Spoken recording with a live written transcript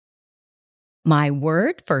My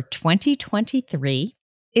word for 2023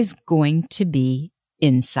 is going to be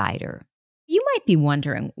insider. You might be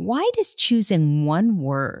wondering, why does choosing one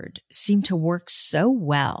word seem to work so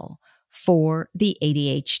well for the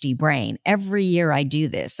ADHD brain? Every year I do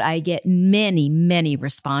this, I get many, many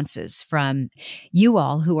responses from you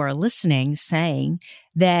all who are listening saying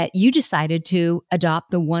that you decided to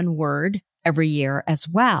adopt the one word every year as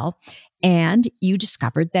well, and you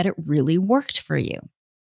discovered that it really worked for you.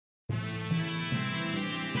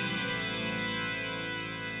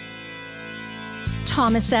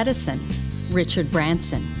 Thomas Edison, Richard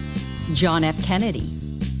Branson, John F. Kennedy,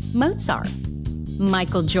 Mozart,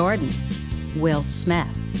 Michael Jordan, Will Smith.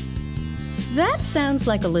 That sounds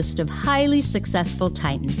like a list of highly successful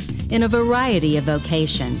titans in a variety of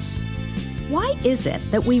vocations. Why is it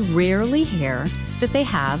that we rarely hear that they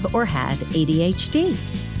have or had ADHD?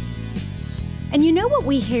 And you know what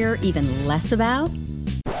we hear even less about?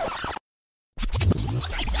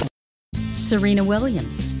 Serena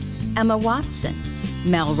Williams, Emma Watson,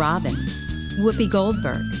 Mel Robbins, Whoopi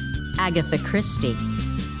Goldberg, Agatha Christie,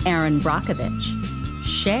 Erin Brockovich,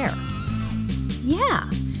 Cher. Yeah,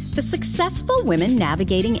 the successful women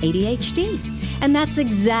navigating ADHD. And that's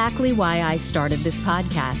exactly why I started this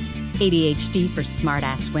podcast, ADHD for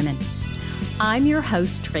Smartass Women. I'm your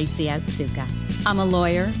host, Tracy Otsuka. I'm a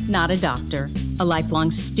lawyer, not a doctor, a lifelong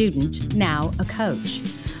student, now a coach.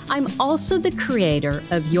 I'm also the creator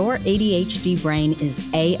of Your ADHD Brain is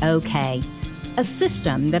A-OK, a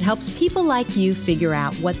system that helps people like you figure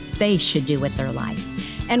out what they should do with their life.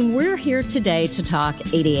 And we're here today to talk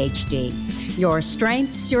ADHD, your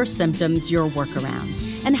strengths, your symptoms, your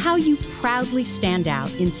workarounds, and how you proudly stand out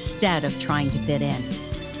instead of trying to fit in.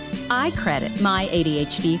 I credit my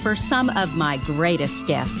ADHD for some of my greatest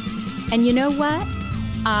gifts. And you know what?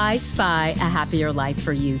 I spy a happier life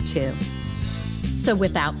for you too. So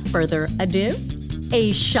without further ado,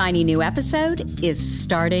 a shiny new episode is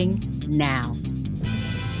starting now.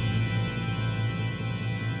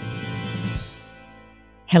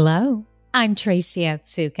 Hello, I'm Tracy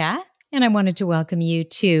Otsuka, and I wanted to welcome you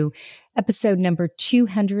to episode number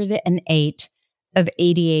 208 of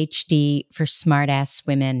ADHD for Smartass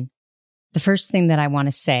Women. The first thing that I want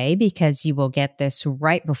to say, because you will get this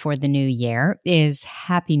right before the new year, is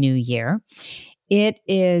Happy New Year. It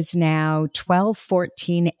is now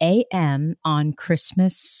 12:14 a.m. on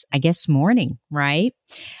Christmas, I guess, morning, right?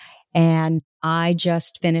 And I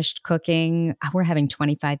just finished cooking. We're having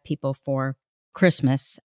 25 people for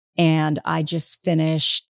Christmas, and I just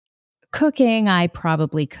finished cooking. I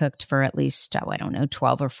probably cooked for at least,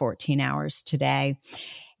 12 or 14 hours today.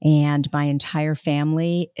 And my entire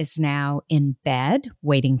family is now in bed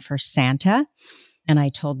waiting for Santa. And I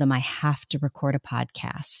told them I have to record a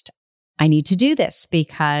podcast. I need to do this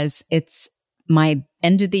because it's my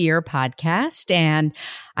end of the year podcast, and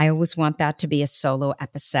I always want that to be a solo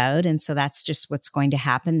episode. And so that's just what's going to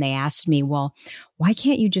happen. They asked me, well, why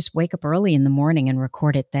can't you just wake up early in the morning and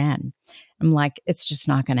record it then? I'm like, it's just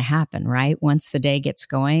not going to happen, right? Once the day gets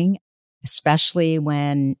going, especially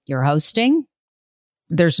when you're hosting,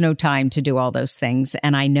 there's no time to do all those things.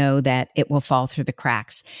 And I know that it will fall through the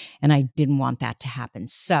cracks. And I didn't want that to happen.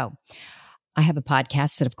 So I have a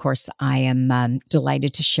podcast that, of course, I am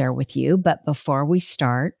delighted to share with you. But before we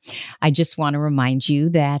start, I just want to remind you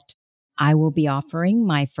that I will be offering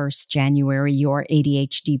my first January Your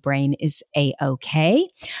ADHD Brain is A-OK.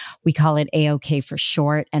 We call it A-OK for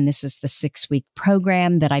short, and this is the 6-week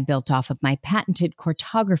program that I built off of my patented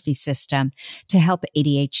cartography system to help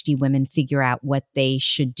ADHD women figure out what they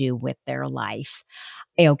should do with their life.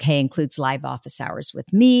 A-OK includes live office hours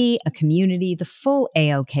with me, a community, the full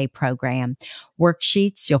A-OK program,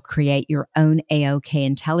 worksheets. You'll create your own A-OK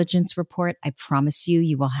intelligence report. I promise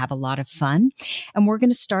you will have a lot of fun. And we're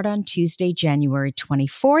going to start on Tuesday, January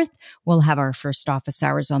 24th. We'll have our first office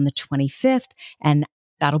hours on the 25th, and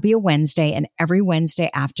that'll be a Wednesday, and every Wednesday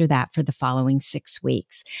after that for the following 6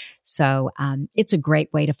 weeks. So it's a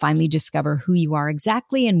great way to finally discover who you are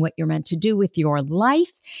exactly and what you're meant to do with your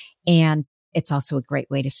life. And it's also a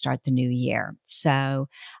great way to start the new year. So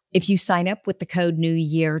if you sign up with the code New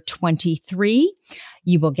Year 23,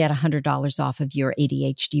 you will get $100 off of Your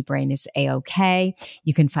ADHD Brain is A-OK.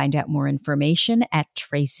 You can find out more information at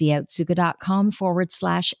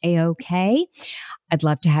tracyotsuka.com/AOK. I'd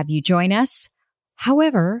love to have you join us.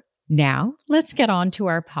 However, now let's get on to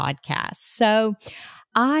our podcast. So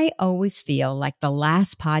I always feel like the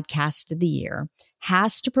last podcast of the year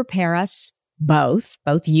has to prepare us both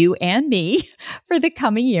you and me for the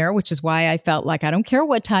coming year, which is why I felt like I don't care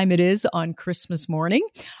what time it is on Christmas morning.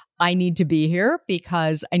 I need to be here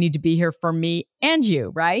because I need to be here for me and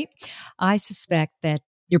you, right? I suspect that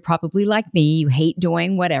you're probably like me. You hate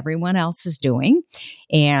doing what everyone else is doing.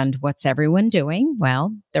 And what's everyone doing?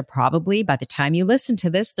 Well, they're probably, by the time you listen to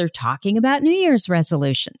this, they're talking about New Year's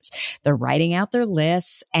resolutions. They're writing out their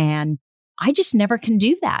lists. And I just never can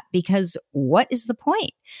do that because what is the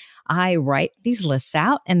point? I write these lists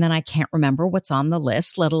out and then I can't remember what's on the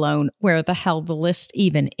list, let alone where the hell the list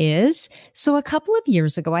even is. So a couple of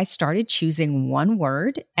years ago, I started choosing one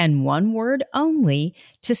word and one word only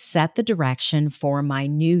to set the direction for my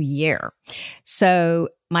new year. So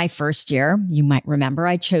my first year, you might remember,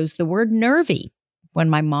 I chose the word nervy. When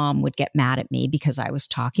my mom would get mad at me because I was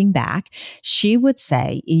talking back, she would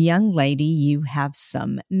say, "Young lady, you have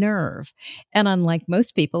some nerve." And unlike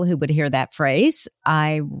most people who would hear that phrase,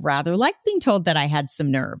 I rather liked being told that I had some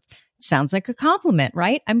nerve. It sounds like a compliment,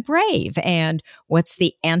 right? I'm brave. And what's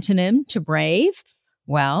the antonym to brave?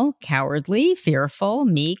 Well, cowardly, fearful,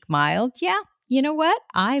 meek, mild. Yeah, you know what?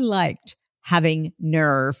 I liked having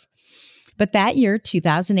nerve. But that year,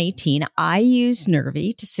 2018, I used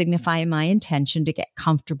nervy to signify my intention to get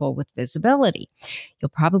comfortable with visibility. You'll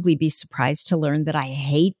probably be surprised to learn that I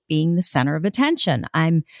hate being the center of attention.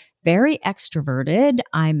 I'm very extroverted.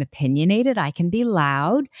 I'm opinionated. I can be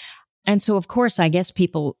loud. And so, of course, I guess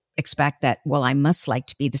people expect that, well, I must like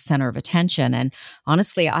to be the center of attention. And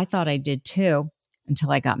honestly, I thought I did too until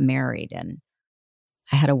I got married and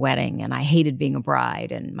I had a wedding and I hated being a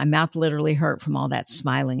bride and my mouth literally hurt from all that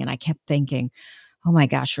smiling. And I kept thinking, oh my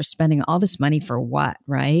gosh, we're spending all this money for what,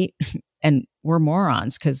 right? And we're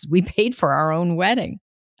morons because we paid for our own wedding.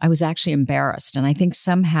 I was actually embarrassed. And I think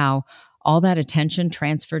somehow all that attention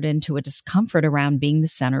transferred into a discomfort around being the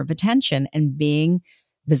center of attention and being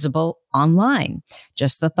visible online.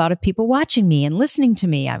 Just the thought of people watching me and listening to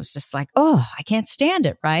me, I was just like, oh, I can't stand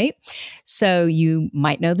it, right? So you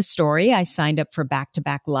might know the story. I signed up for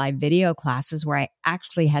back-to-back live video classes where I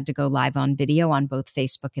actually had to go live on video on both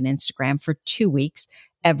Facebook and Instagram for 2 weeks,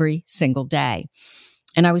 every single day.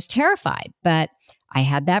 And I was terrified, but I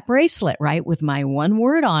had that bracelet, right, with my one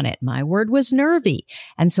word on it. My word was nervy.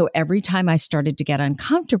 And so every time I started to get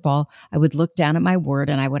uncomfortable, I would look down at my word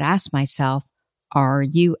and I would ask myself, are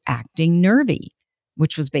you acting nervy?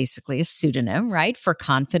 Which was basically a pseudonym, right, for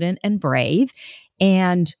confident and brave.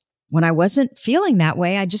 And when I wasn't feeling that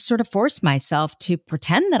way, I just sort of forced myself to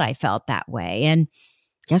pretend that I felt that way. And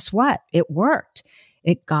guess what? It worked.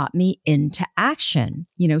 It got me into action.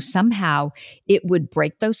 You know, somehow it would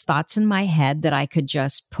break those thoughts in my head that I could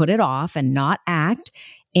just put it off and not act.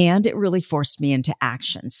 And it really forced me into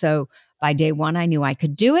action. So by day 1, I knew I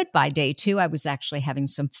could do it. By day 2, I was actually having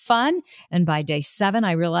some fun. And by day 7,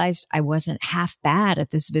 I realized I wasn't half bad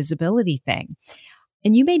at this visibility thing.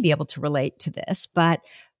 And you may be able to relate to this, but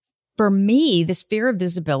for me, this fear of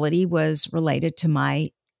visibility was related to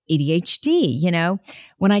my ADHD. You know,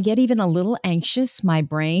 when I get even a little anxious, my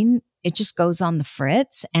brain, it just goes on the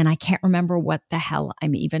fritz and I can't remember what the hell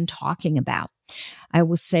I'm even talking about. I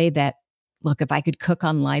will say that, look, if I could cook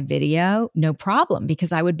on live video, no problem,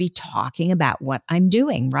 because I would be talking about what I'm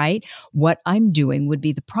doing, right? What I'm doing would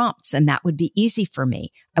be the prompts, and that would be easy for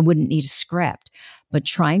me. I wouldn't need a script. But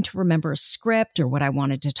trying to remember a script or what I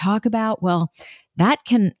wanted to talk about, well, that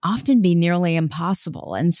can often be nearly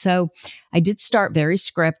impossible. And so I did start very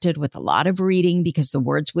scripted with a lot of reading because the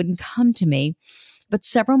words wouldn't come to me. But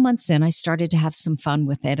several months in, I started to have some fun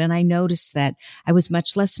with it, and I noticed that I was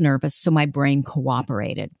much less nervous, so my brain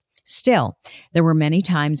cooperated. Still, there were many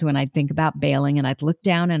times when I'd think about bailing and I'd look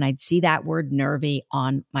down and I'd see that word nervy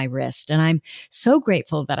on my wrist. And I'm so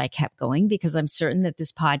grateful that I kept going because I'm certain that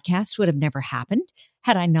this podcast would have never happened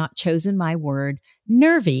had I not chosen my word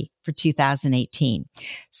nervy for 2018.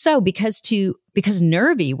 So because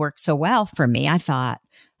nervy worked so well for me, I thought,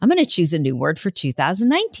 I'm going to choose a new word for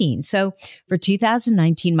 2019. So for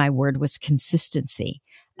 2019, my word was consistency.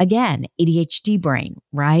 Again, ADHD brain,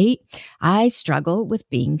 right? I struggle with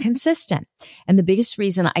being consistent. And the biggest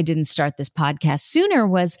reason I didn't start this podcast sooner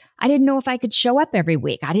was I didn't know if I could show up every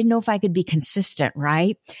week. I didn't know if I could be consistent,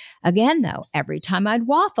 right? Again, though, every time I'd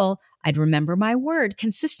waffle, I'd remember my word,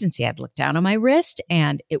 consistency. I'd look down on my wrist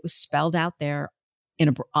and it was spelled out there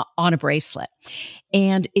on a bracelet.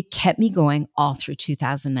 And it kept me going all through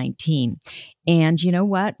 2019. And you know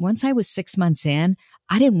what? Once I was 6 months in,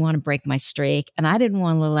 I didn't want to break my streak and I didn't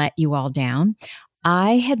want to let you all down.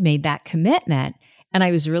 I had made that commitment and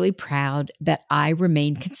I was really proud that I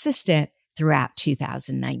remained consistent throughout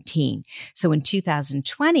 2019. So in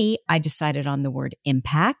 2020, I decided on the word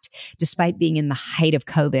impact. Despite being in the height of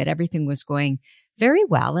COVID, everything was going very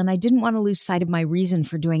well. And I didn't want to lose sight of my reason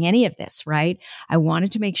for doing any of this, right? I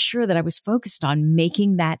wanted to make sure that I was focused on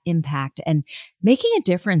making that impact and making a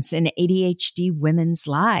difference in ADHD women's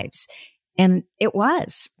lives. And it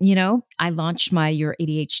was, I launched my Your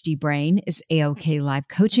ADHD Brain is A-OK live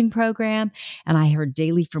coaching program. And I heard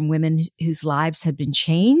daily from women whose lives had been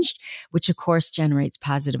changed, which of course generates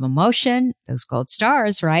positive emotion, those gold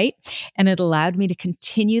stars, right? And it allowed me to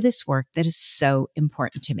continue this work that is so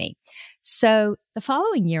important to me. So the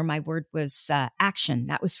following year, my word was action.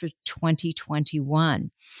 That was for 2021.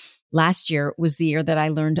 Last year was the year that I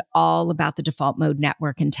learned all about the default mode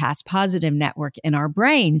network and task positive network in our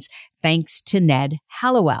brains, thanks to Ned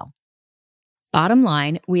Hallowell. Bottom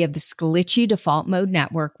line, we have this glitchy default mode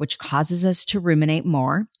network, which causes us to ruminate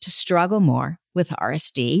more, to struggle more with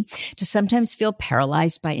RSD, to sometimes feel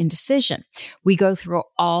paralyzed by indecision. We go through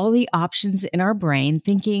all the options in our brain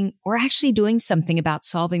thinking we're actually doing something about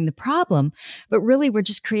solving the problem, but really we're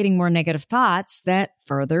just creating more negative thoughts that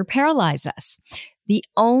further paralyze us. The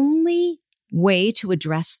only way to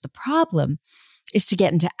address the problem is to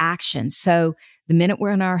get into action. So the minute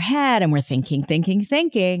we're in our head and we're thinking,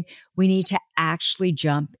 we need to actually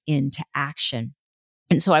jump into action.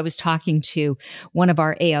 And so I was talking to one of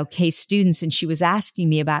our AOK students, and she was asking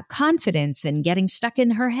me about confidence and getting stuck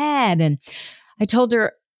in her head. And I told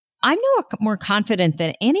her, I'm no more confident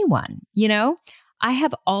than anyone. I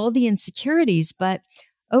have all the insecurities, but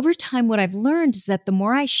over time, what I've learned is that the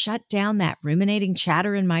more I shut down that ruminating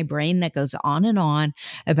chatter in my brain that goes on and on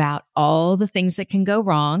about all the things that can go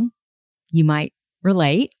wrong, you might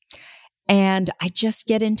relate, and I just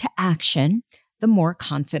get into action, the more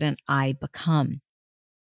confident I become.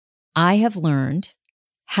 I have learned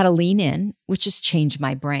how to lean in, which has changed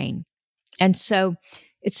my brain. And so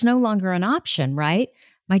it's no longer an option, right?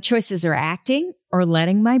 My choices are acting or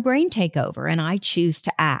letting my brain take over, and I choose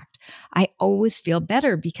to act. I always feel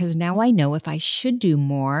better because now I know if I should do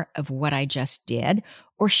more of what I just did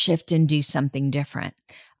or shift and do something different.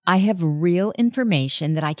 I have real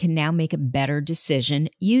information that I can now make a better decision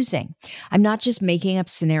using. I'm not just making up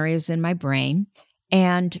scenarios in my brain,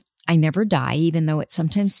 and I never die, even though it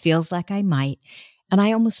sometimes feels like I might. And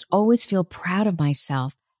I almost always feel proud of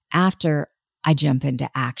myself after I jump into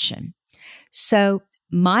action. So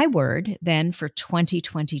my word then for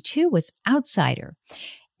 2022 was outsider.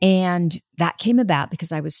 And that came about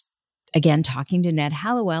because I was, again, talking to Ned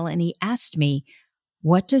Hallowell, and he asked me,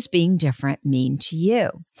 what does being different mean to you?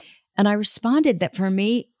 And I responded that for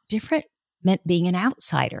me, different meant being an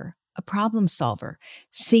outsider, a problem solver,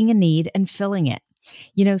 seeing a need and filling it.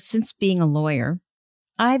 Since being a lawyer,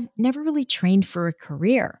 I've never really trained for a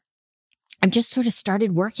career. I've just sort of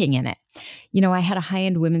started working in it. I had a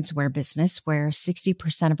high-end women's wear business where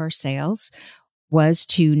 60% of our sales was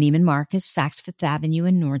to Neiman Marcus, Saks Fifth Avenue,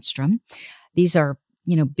 and Nordstrom. These are,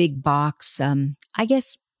 big box,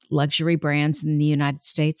 luxury brands in the United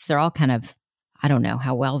States. They're all kind of, I don't know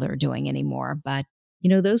how well they're doing anymore, but,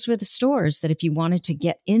 those were the stores that if you wanted to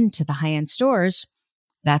get into the high-end stores,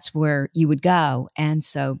 that's where you would go. And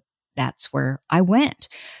so that's where I went.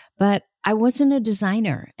 But I wasn't a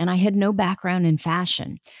designer and I had no background in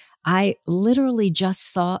fashion. I literally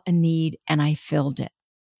just saw a need and I filled it.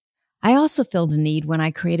 I also filled a need when I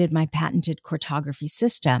created my patented cartography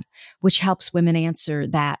system, which helps women answer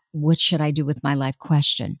that, what should I do with my life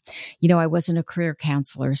question? I wasn't a career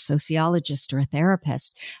counselor, a sociologist, or a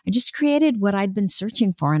therapist. I just created what I'd been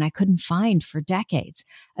searching for and I couldn't find for decades.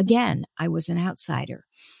 Again, I was an outsider.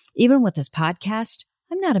 Even with this podcast,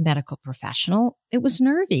 I'm not a medical professional. It was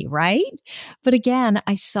nervy, right? But again,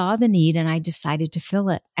 I saw the need and I decided to fill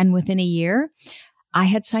it. And within a year, I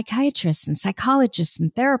had psychiatrists and psychologists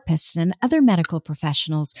and therapists and other medical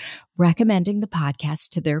professionals recommending the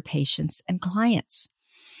podcast to their patients and clients.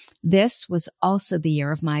 This was also the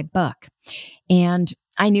year of my book, and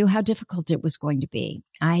I knew how difficult it was going to be.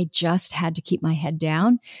 I just had to keep my head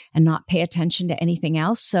down and not pay attention to anything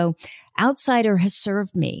else. So outsider has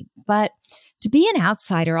served me, but to be an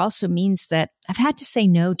outsider also means that I've had to say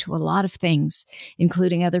no to a lot of things,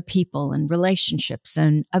 including other people and relationships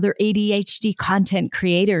and other ADHD content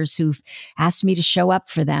creators who've asked me to show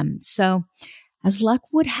up for them. So as luck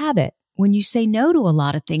would have it, when you say no to a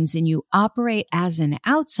lot of things and you operate as an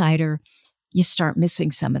outsider, you start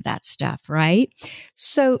missing some of that stuff, right?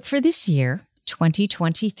 So for this year,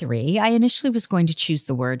 2023, I initially was going to choose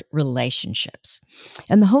the word relationships.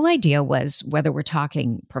 And the whole idea was whether we're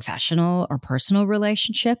talking professional or personal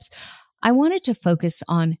relationships, I wanted to focus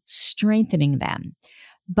on strengthening them.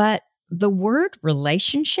 But the word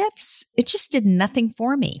relationships, it just did nothing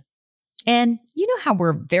for me. And you know how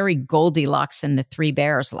we're very Goldilocks and the Three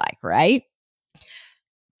Bears like, right?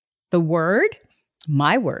 The word,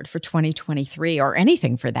 my word for 2023, or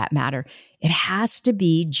anything for that matter, it has to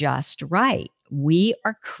be just right. We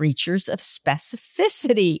are creatures of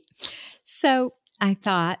specificity. So I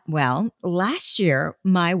thought, well, last year,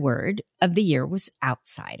 my word of the year was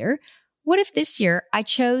outsider. What if this year I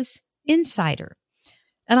chose insider?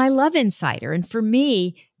 And I love insider. And for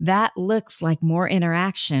me, that looks like more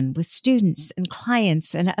interaction with students and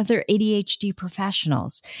clients and other ADHD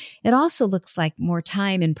professionals. It also looks like more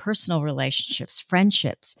time in personal relationships,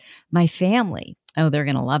 friendships, my family. Oh, they're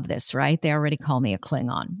going to love this, right? They already call me a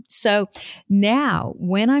Klingon. So now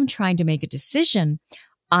when I'm trying to make a decision,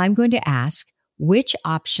 I'm going to ask which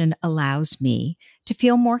option allows me to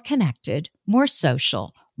feel more connected, more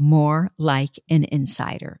social, more like an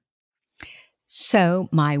insider. So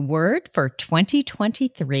my word for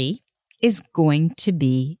 2023 is going to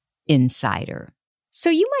be insider. So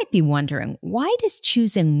you might be wondering, why does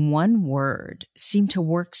choosing one word seem to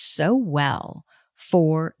work so well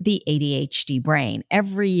for the ADHD brain?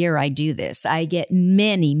 Every year I do this, I get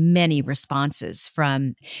many, many responses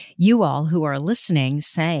from you all who are listening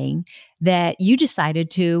saying that you decided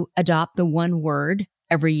to adopt the one word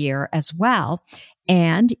every year as well,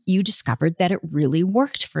 and you discovered that it really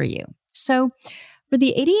worked for you. So for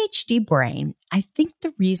the ADHD brain, I think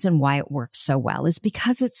the reason why it works so well is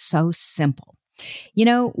because it's so simple. You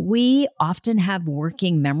know, we often have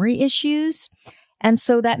working memory issues, and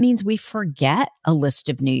so that means we forget a list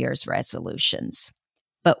of New Year's resolutions.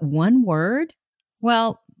 But one word,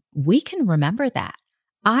 well, we can remember that.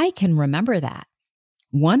 I can remember that.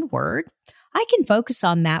 One word, I can focus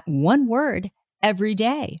on that one word every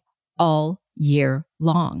day, all year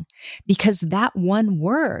long, because that one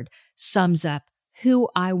word sums up who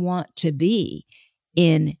I want to be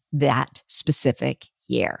in that specific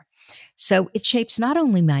year. So it shapes not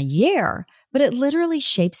only my year, but it literally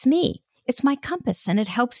shapes me. It's my compass, and it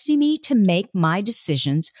helps me to make my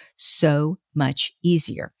decisions so much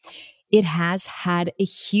easier. It has had a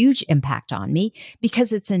huge impact on me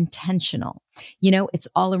because it's intentional. You know, it's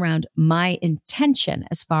all around my intention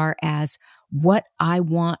as far as what I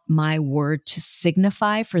want my word to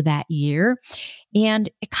signify for that year. And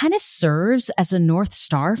it kind of serves as a North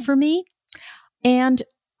Star for me. And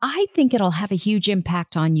I think it'll have a huge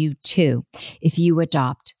impact on you too if you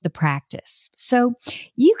adopt the practice. So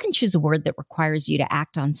you can choose a word that requires you to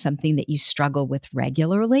act on something that you struggle with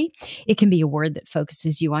regularly. It can be a word that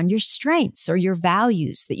focuses you on your strengths or your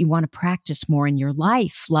values that you want to practice more in your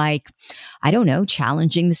life, like, I don't know,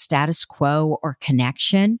 challenging the status quo or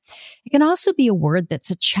connection. It can also be a word that's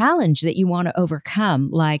a challenge that you want to overcome,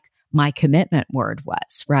 like my commitment word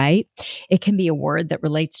was, right? It can be a word that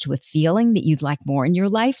relates to a feeling that you'd like more in your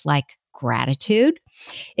life, like gratitude.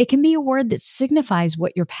 It can be a word that signifies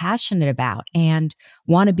what you're passionate about and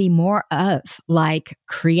want to be more of, like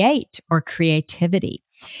create or creativity.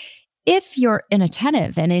 If you're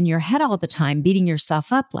inattentive and in your head all the time, beating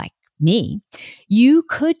yourself up like me, you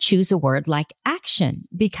could choose a word like action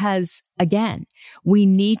because, again, we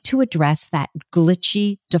need to address that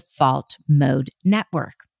glitchy default mode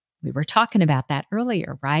network. We were talking about that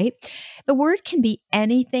earlier, right? The word can be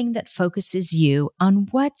anything that focuses you on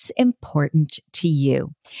what's important to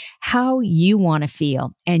you, how you want to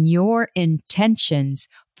feel, and your intentions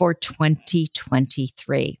for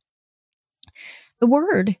 2023.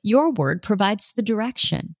 Your word provides the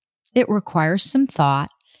direction. It requires some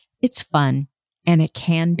thought, it's fun, and it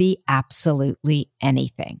can be absolutely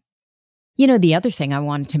anything. You know, the other thing I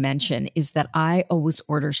wanted to mention is that I always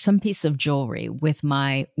order some piece of jewelry with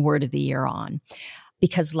my word of the year on,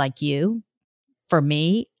 because like you, for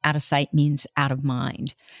me, out of sight means out of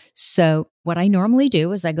mind. So what I normally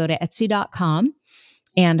do is I go to Etsy.com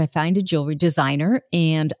and I find a jewelry designer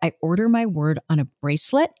and I order my word on a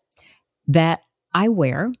bracelet that I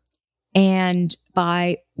wear. And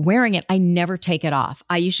by wearing it, I never take it off.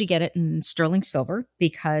 I usually get it in sterling silver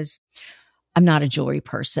because I'm not a jewelry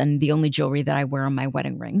person. The only jewelry that I wear on my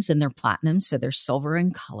wedding rings, and they're platinum, so they're silver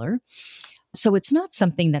in color. So it's not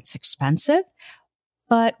something that's expensive.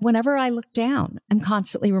 But whenever I look down, I'm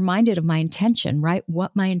constantly reminded of my intention, right?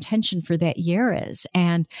 What my intention for that year is.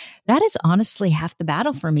 And that is honestly half the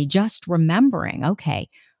battle for me, just remembering, okay,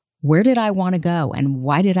 where did I want to go and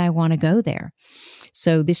why did I want to go there?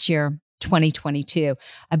 So this year, 2022,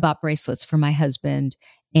 I bought bracelets for my husband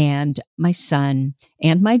and my son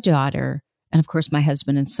and my daughter. And of course, my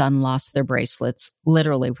husband and son lost their bracelets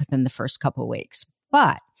literally within the first couple of weeks.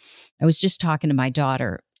 But I was just talking to my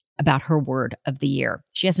daughter about her word of the year.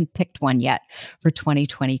 She hasn't picked one yet for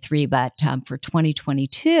 2023, but for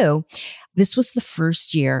 2022, this was the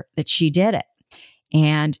first year that she did it.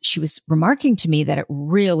 And she was remarking to me that it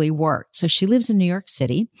really worked. So she lives in New York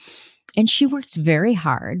City and she works very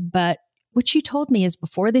hard. But what she told me is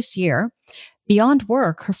before this year, beyond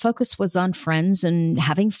work, her focus was on friends and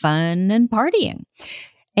having fun and partying.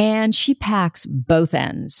 And she packs both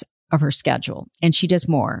ends of her schedule. And she does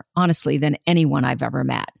more, honestly, than anyone I've ever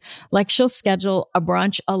met. Like she'll schedule a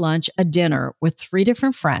brunch, a lunch, a dinner with 3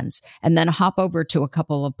 different friends and then hop over to a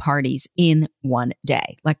couple of parties in one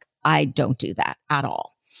day. Like I don't do that at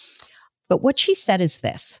all. But what she said is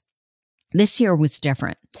this year was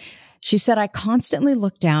different. She said, I constantly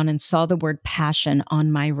looked down and saw the word passion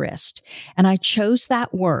on my wrist. And I chose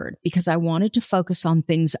that word because I wanted to focus on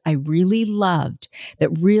things I really loved that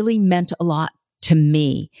really meant a lot to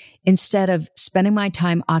me instead of spending my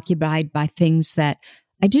time occupied by things that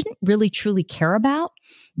I didn't really truly care about,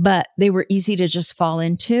 but they were easy to just fall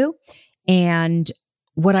into. And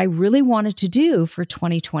what I really wanted to do for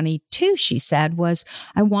 2022, she said, was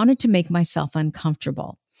I wanted to make myself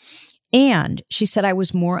uncomfortable. And she said, I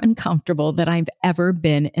was more uncomfortable than I've ever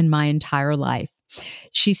been in my entire life.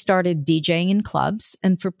 She started DJing in clubs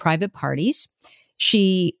and for private parties.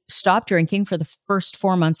 She stopped drinking for the first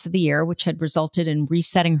 4 months of the year, which had resulted in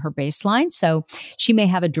resetting her baseline. So she may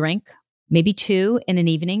have a drink, maybe 2 in an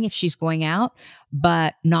evening if she's going out,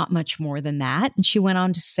 but not much more than that. And she went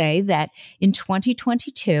on to say that in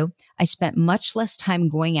 2022, I spent much less time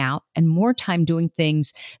going out and more time doing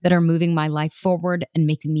things that are moving my life forward and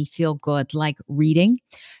making me feel good, like reading,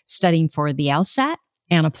 studying for the LSAT,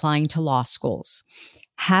 and applying to law schools.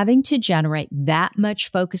 Having to generate that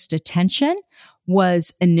much focused attention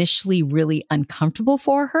was initially really uncomfortable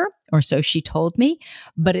for her, or so she told me,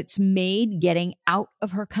 but it's made getting out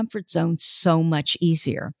of her comfort zone so much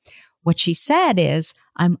easier. What she said is,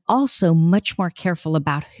 I'm also much more careful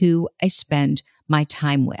about who I spend my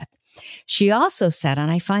time with. She also said,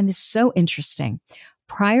 and I find this so interesting,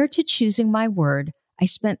 prior to choosing my word, I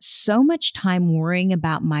spent so much time worrying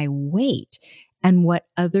about my weight and what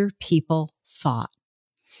other people thought.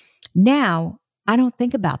 Now, I don't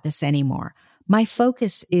think about this anymore. My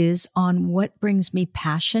focus is on what brings me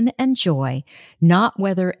passion and joy, not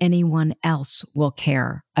whether anyone else will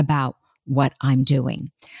care about what I'm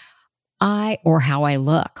doing. Or how I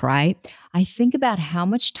look, right? I think about how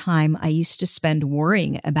much time I used to spend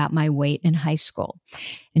worrying about my weight in high school.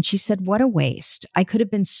 And she said, what a waste. I could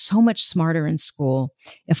have been so much smarter in school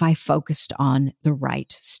if I focused on the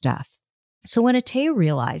right stuff. So what Atea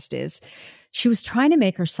realized is she was trying to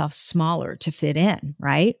make herself smaller to fit in,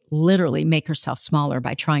 right? Literally make herself smaller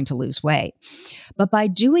by trying to lose weight. But by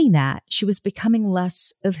doing that, she was becoming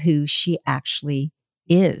less of who she actually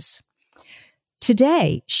is.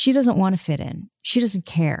 Today, she doesn't want to fit in. She doesn't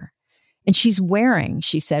care. And she's wearing,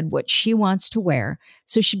 she said, what she wants to wear.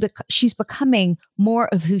 So she's becoming more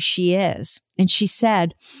of who she is. And she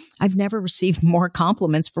said, I've never received more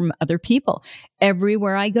compliments from other people.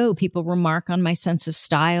 Everywhere I go, people remark on my sense of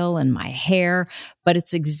style and my hair, but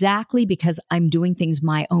it's exactly because I'm doing things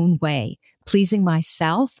my own way, pleasing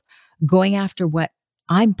myself, going after what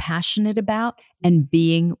I'm passionate about, and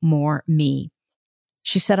being more me.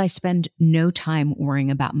 She said, I spend no time worrying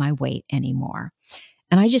about my weight anymore.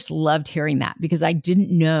 And I just loved hearing that because I didn't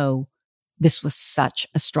know this was such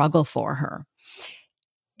a struggle for her.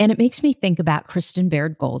 And it makes me think about Kristen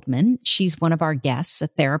Baird Goldman. She's one of our guests, a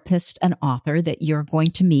therapist and author that you're going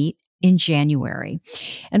to meet in January.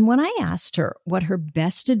 And when I asked her what her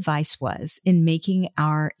best advice was in making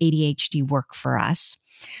our ADHD work for us,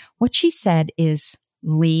 what she said is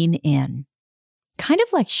lean in. Kind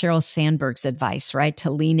of like Sheryl Sandberg's advice, right?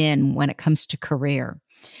 To lean in when it comes to career.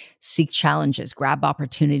 Seek challenges, grab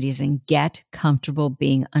opportunities, and get comfortable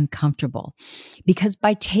being uncomfortable. Because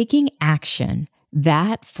by taking action,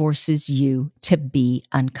 that forces you to be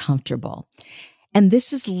uncomfortable. And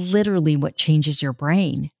this is literally what changes your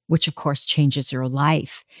brain, which of course changes your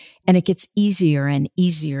life. And it gets easier and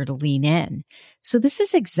easier to lean in. So this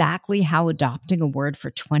is exactly how adopting a word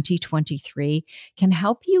for 2023 can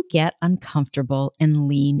help you get uncomfortable and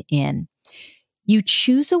lean in. You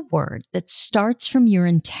choose a word that starts from your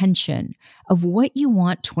intention of what you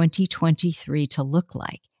want 2023 to look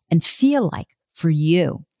like and feel like for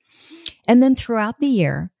you. And then throughout the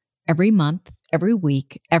year, every month, every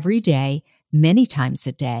week, every day, many times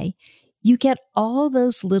a day, you get all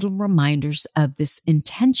those little reminders of this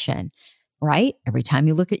intention, right? Every time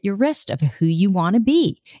you look at your wrist of who you want to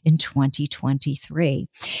be in 2023.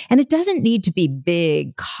 And it doesn't need to be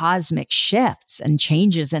big cosmic shifts and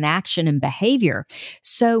changes in action and behavior.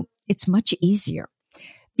 So it's much easier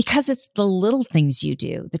because it's the little things you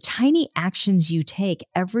do, the tiny actions you take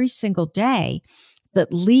every single day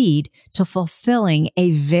that lead to fulfilling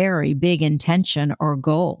a very big intention or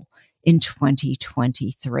goal in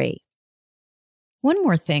 2023. One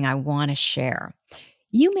more thing I want to share.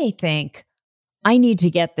 You may think, I need to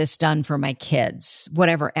get this done for my kids,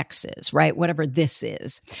 whatever X is, right? Whatever this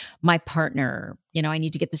is. My partner, I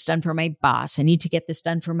need to get this done for my boss. I need to get this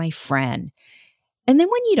done for my friend. And then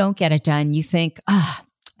when you don't get it done, you think,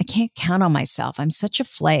 I can't count on myself. I'm such a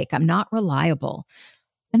flake. I'm not reliable.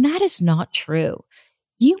 And that is not true.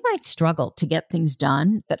 You might struggle to get things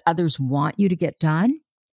done that others want you to get done,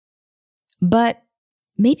 but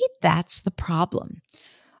maybe that's the problem.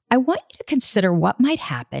 I want you to consider what might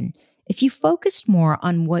happen if you focused more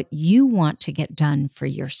on what you want to get done for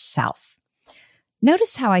yourself.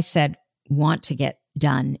 Notice how I said want to get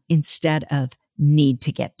done instead of need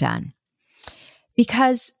to get done.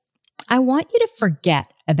 Because I want you to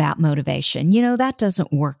forget about motivation. That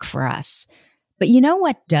doesn't work for us. But you know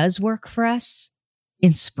what does work for us?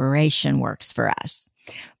 Inspiration works for us.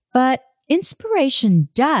 But inspiration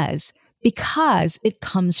does because it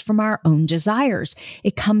comes from our own desires.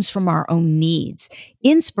 It comes from our own needs.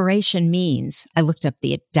 Inspiration means, I looked up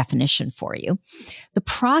the definition for you, the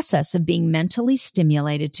process of being mentally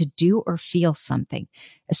stimulated to do or feel something,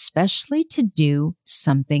 especially to do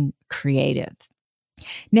something creative.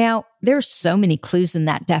 Now, there's so many clues in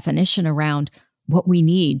that definition around what we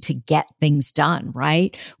need to get things done,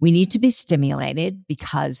 right? We need to be stimulated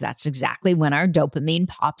because that's exactly when our dopamine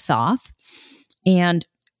pops off. And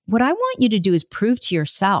what I want you to do is prove to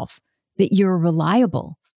yourself that you're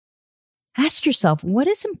reliable. Ask yourself, what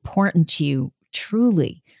is important to you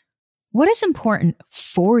truly? What is important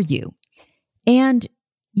for you? And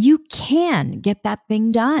you can get that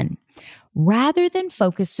thing done. Rather than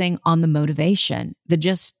focusing on the motivation, the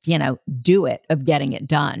just, do it of getting it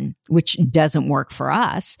done, which doesn't work for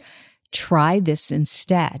us, try this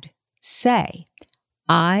instead. Say,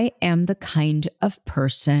 I am the kind of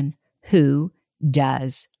person who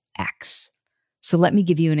does X. So let me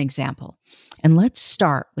give you an example. And let's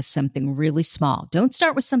start with something really small. Don't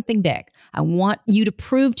start with something big. I want you to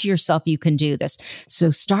prove to yourself you can do this. So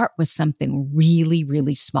start with something really,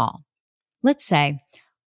 really small. Let's say,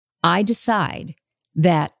 I decide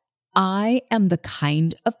that I am the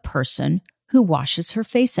kind of person who washes her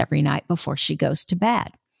face every night before she goes to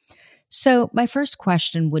bed. So my first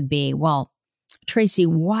question would be, well, Tracy,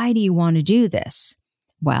 why do you want to do this?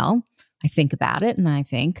 Well, I think about it and I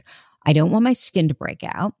think, I don't want my skin to break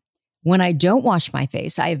out. When I don't wash my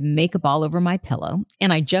face, I have makeup all over my pillow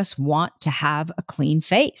and I just want to have a clean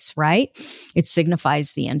face, right? It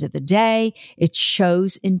signifies the end of the day. It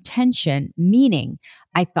shows intention, meaning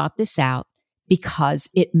I thought this out because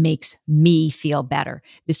it makes me feel better.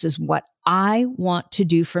 This is what I want to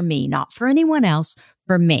do for me, not for anyone else,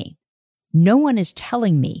 for me. No one is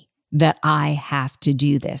telling me that I have to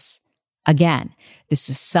do this. Again, this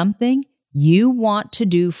is something you want to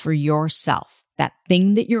do for yourself, that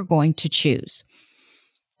thing that you're going to choose.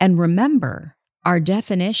 And remember, our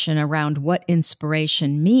definition around what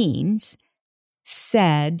inspiration means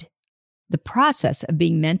said the process of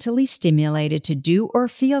being mentally stimulated to do or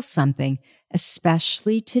feel something,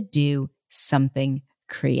 especially to do something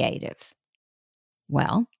creative.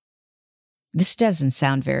 Well, this doesn't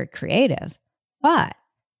sound very creative, but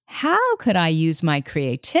how could I use my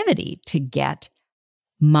creativity to get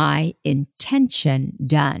my intention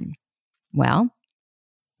done? Well,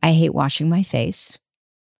 I hate washing my face.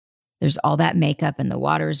 There's all that makeup and the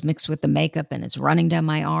water is mixed with the makeup and it's running down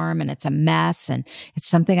my arm and it's a mess and it's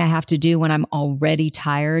something I have to do when I'm already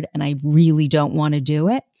tired and I really don't want to do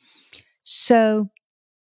it. So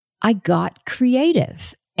I got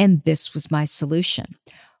creative and this was my solution.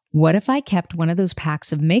 What if I kept one of those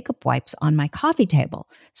packs of makeup wipes on my coffee table?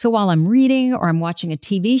 So while I'm reading or I'm watching a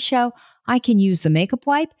TV show, I can use the makeup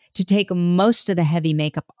wipe to take most of the heavy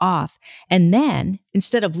makeup off. And then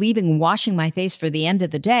instead of leaving washing my face for the end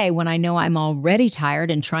of the day when I know I'm already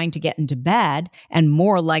tired and trying to get into bed and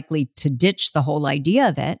more likely to ditch the whole idea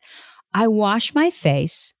of it, I wash my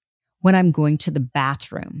face when I'm going to the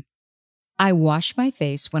bathroom. I wash my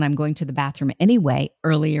face when I'm going to the bathroom anyway,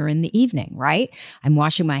 earlier in the evening, right? I'm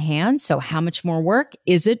washing my hands. So how much more work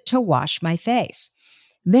is it to wash my face?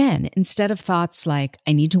 Then, instead of thoughts like,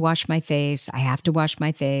 I need to wash my face, I have to wash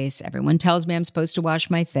my face, everyone tells me I'm supposed to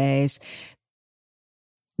wash my face,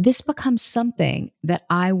 this becomes something that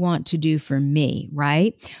I want to do for me,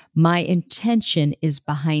 right? My intention is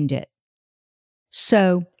behind it.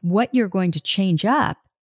 So what you're going to change up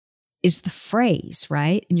is the phrase,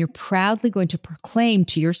 right? And you're proudly going to proclaim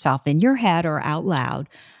to yourself in your head or out loud,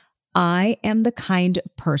 I am the kind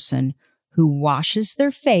of person who washes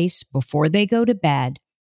their face before they go to bed.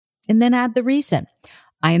 And then add the reason.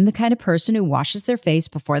 I am the kind of person who washes their face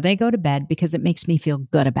before they go to bed because it makes me feel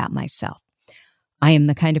good about myself. I am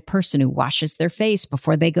the kind of person who washes their face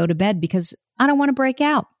before they go to bed because I don't want to break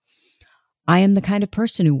out. I am the kind of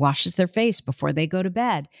person who washes their face before they go to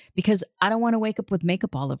bed because I don't want to wake up with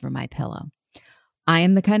makeup all over my pillow. I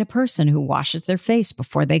am the kind of person who washes their face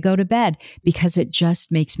before they go to bed because it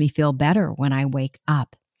just makes me feel better when I wake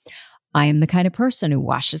up. I am the kind of person who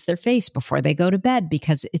washes their face before they go to bed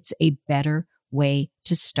because it's a better way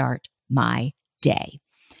to start my day.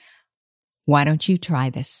 Why don't you try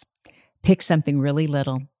this? Pick something really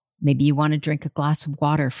little. Maybe you want to drink a glass of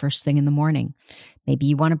water first thing in the morning. Maybe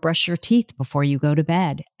you want to brush your teeth before you go to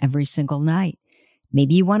bed every single night.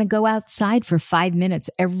 Maybe you want to go outside for 5 minutes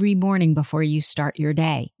every morning before you start your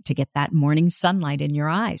day to get that morning sunlight in your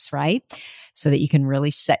eyes, right? So that you can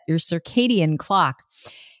really set your circadian clock.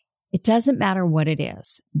 It doesn't matter what it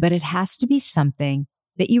is, but it has to be something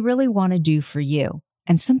that you really want to do for you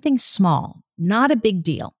and something small, not a big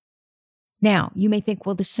deal. Now, you may think,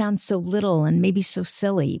 well, this sounds so little and maybe so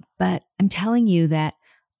silly, but I'm telling you that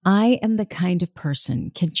I am the kind of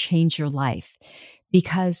person can change your life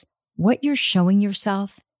because what you're showing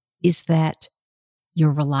yourself is that you're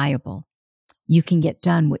reliable. You can get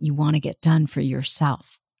done what you want to get done for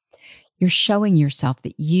yourself. You're showing yourself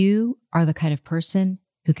that you are the kind of person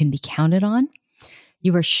who can be counted on.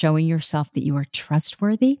 You are showing yourself that you are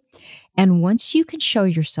trustworthy. And once you can show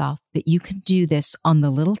yourself that you can do this on the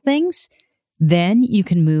little things, then you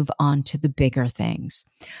can move on to the bigger things.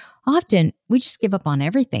 Often, we just give up on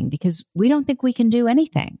everything because we don't think we can do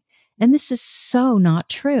anything. And this is so not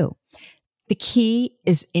true. The key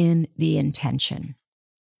is in the intention.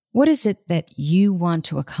 What is it that you want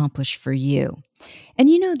to accomplish for you? And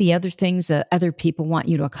you know the other things that other people want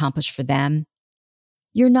you to accomplish for them?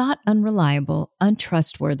 You're not unreliable,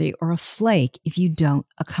 untrustworthy, or a flake if you don't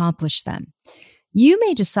accomplish them. You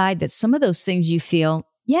may decide that some of those things you feel,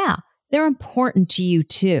 they're important to you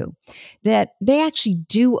too, that they actually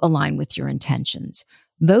do align with your intentions.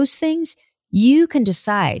 Those things, you can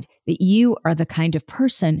decide that you are the kind of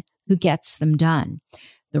person who gets them done.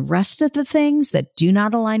 The rest of the things that do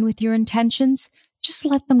not align with your intentions, just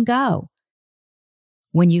let them go.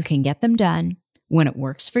 When you can get them done, when it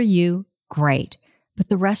works for you, great. But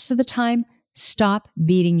the rest of the time, stop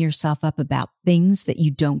beating yourself up about things that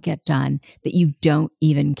you don't get done, that you don't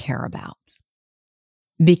even care about.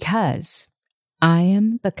 Because I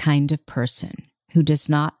am the kind of person who does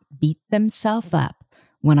not beat themselves up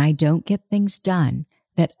when I don't get things done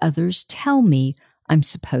that others tell me I'm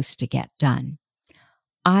supposed to get done.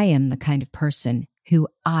 I am the kind of person who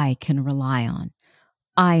I can rely on.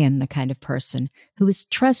 I am the kind of person who is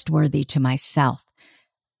trustworthy to myself.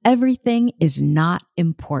 Everything is not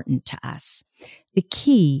important to us. The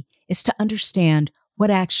key is to understand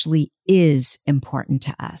what actually is important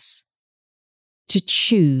to us. To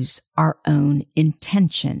choose our own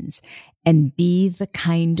intentions and be the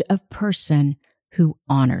kind of person who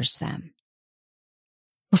honors them.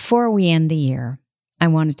 Before we end the year, I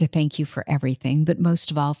wanted to thank you for everything, but most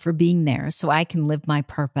of all for being there so I can live my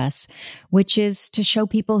purpose, which is to show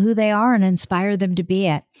people who they are and inspire them to be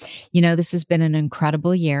it. You know, this has been an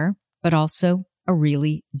incredible year, but also a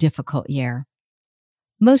really difficult year.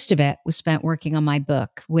 Most of it was spent working on my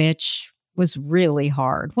book, which was really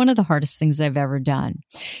hard. One of the hardest things I've ever done.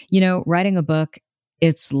 You know, writing a book,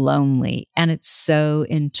 it's lonely and it's so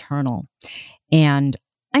internal. And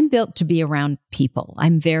I'm built to be around people.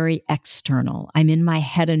 I'm very external. I'm in my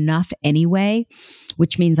head enough anyway,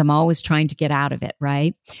 which means I'm always trying to get out of it,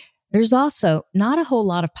 right? There's also not a whole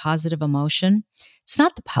lot of positive emotion. It's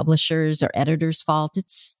not the publisher's or editor's fault.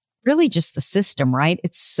 It's really just the system, right?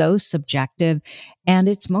 It's so subjective and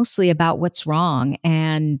it's mostly about what's wrong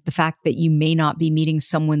and the fact that you may not be meeting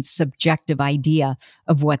someone's subjective idea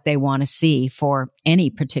of what they want to see for any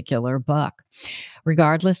particular book.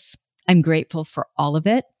 Regardless, I'm grateful for all of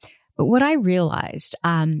it. But what I realized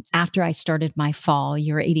after I started my fall,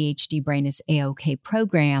 Your ADHD Brain is A-OK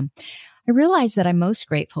program, I realized that I'm most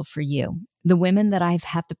grateful for you, the women that I've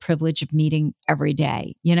had the privilege of meeting every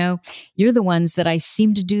day. You know, you're the ones that I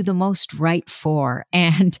seem to do the most right for.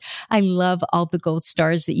 And I love all the gold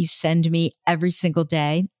stars that you send me every single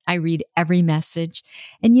day. I read every message.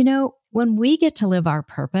 And you know, when we get to live our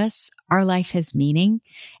purpose, our life has meaning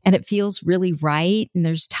and it feels really right. And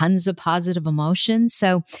there's tons of positive emotions.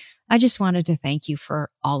 So I just wanted to thank you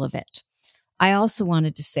for all of it. I also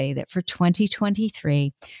wanted to say that for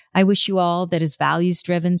 2023, I wish you all that is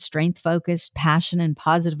values-driven, strength-focused, passion and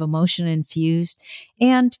positive emotion infused,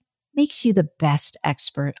 and makes you the best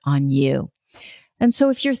expert on you. And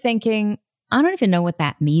so if you're thinking, I don't even know what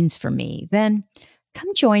that means for me, then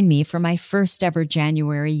come join me for my first ever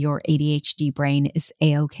January Your ADHD Brain is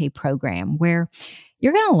A-OK program, where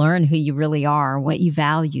you're going to learn who you really are, what you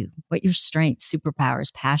value, what your strengths,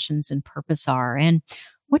 superpowers, passions, and purpose are, and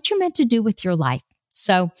what you're meant to do with your life.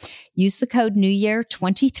 So use the code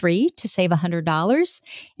NewYear23 to save $100.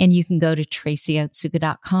 And you can go to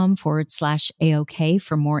tracyotsuka.com/AOK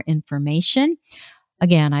for more information.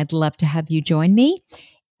 Again, I'd love to have you join me.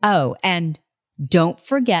 Oh, and don't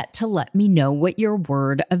forget to let me know what your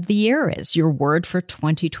word of the year is, your word for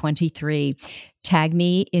 2023. Tag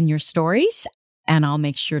me in your stories and I'll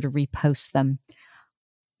make sure to repost them.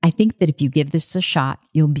 I think that if you give this a shot,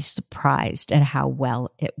 you'll be surprised at how well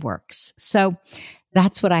it works. So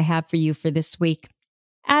that's what I have for you for this week.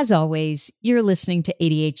 As always, you're listening to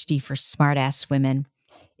ADHD for Smartass Women.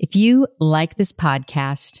 If you like this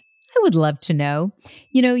podcast, I would love to know.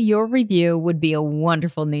 Your review would be a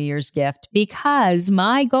wonderful New Year's gift because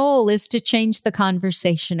my goal is to change the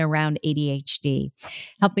conversation around ADHD,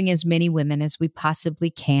 helping as many women as we possibly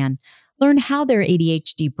can learn how their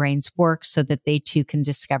ADHD brains work so that they too can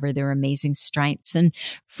discover their amazing strengths. And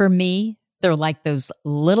for me, they're like those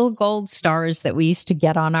little gold stars that we used to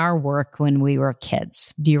get on our work when we were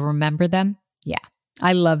kids. Do you remember them? Yeah,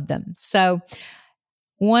 I love them. So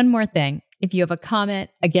one more thing. If you have a comment,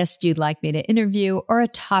 a guest you'd like me to interview, or a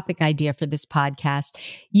topic idea for this podcast,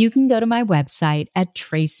 you can go to my website at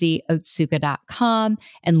tracyotsuka.com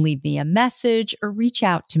and leave me a message or reach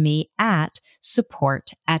out to me at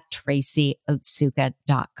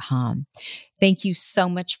support@tracyotsuka.com. Thank you so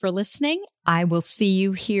much for listening. I will see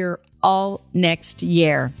you here all next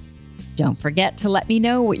year. Don't forget to let me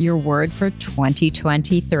know what your word for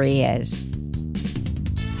 2023 is.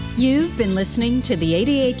 You've been listening to the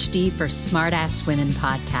ADHD for Smartass Women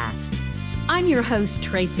podcast. I'm your host,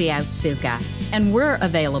 Tracy Otsuka, and we're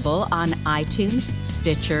available on iTunes,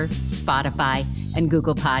 Stitcher, Spotify, and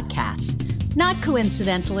Google Podcasts. Not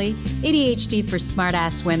coincidentally, ADHD for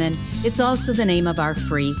Smartass Women, it's also the name of our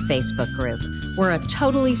free Facebook group. We're a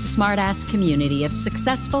totally smartass community of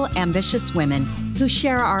successful, ambitious women who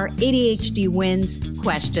share our ADHD wins,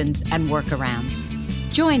 questions, and workarounds.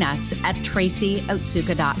 Join us at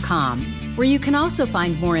tracyotsuka.com, where you can also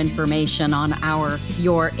find more information on our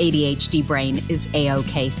Your ADHD Brain is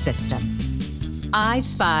A-OK system. I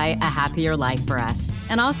spy a happier life for us,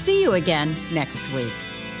 and I'll see you again next week.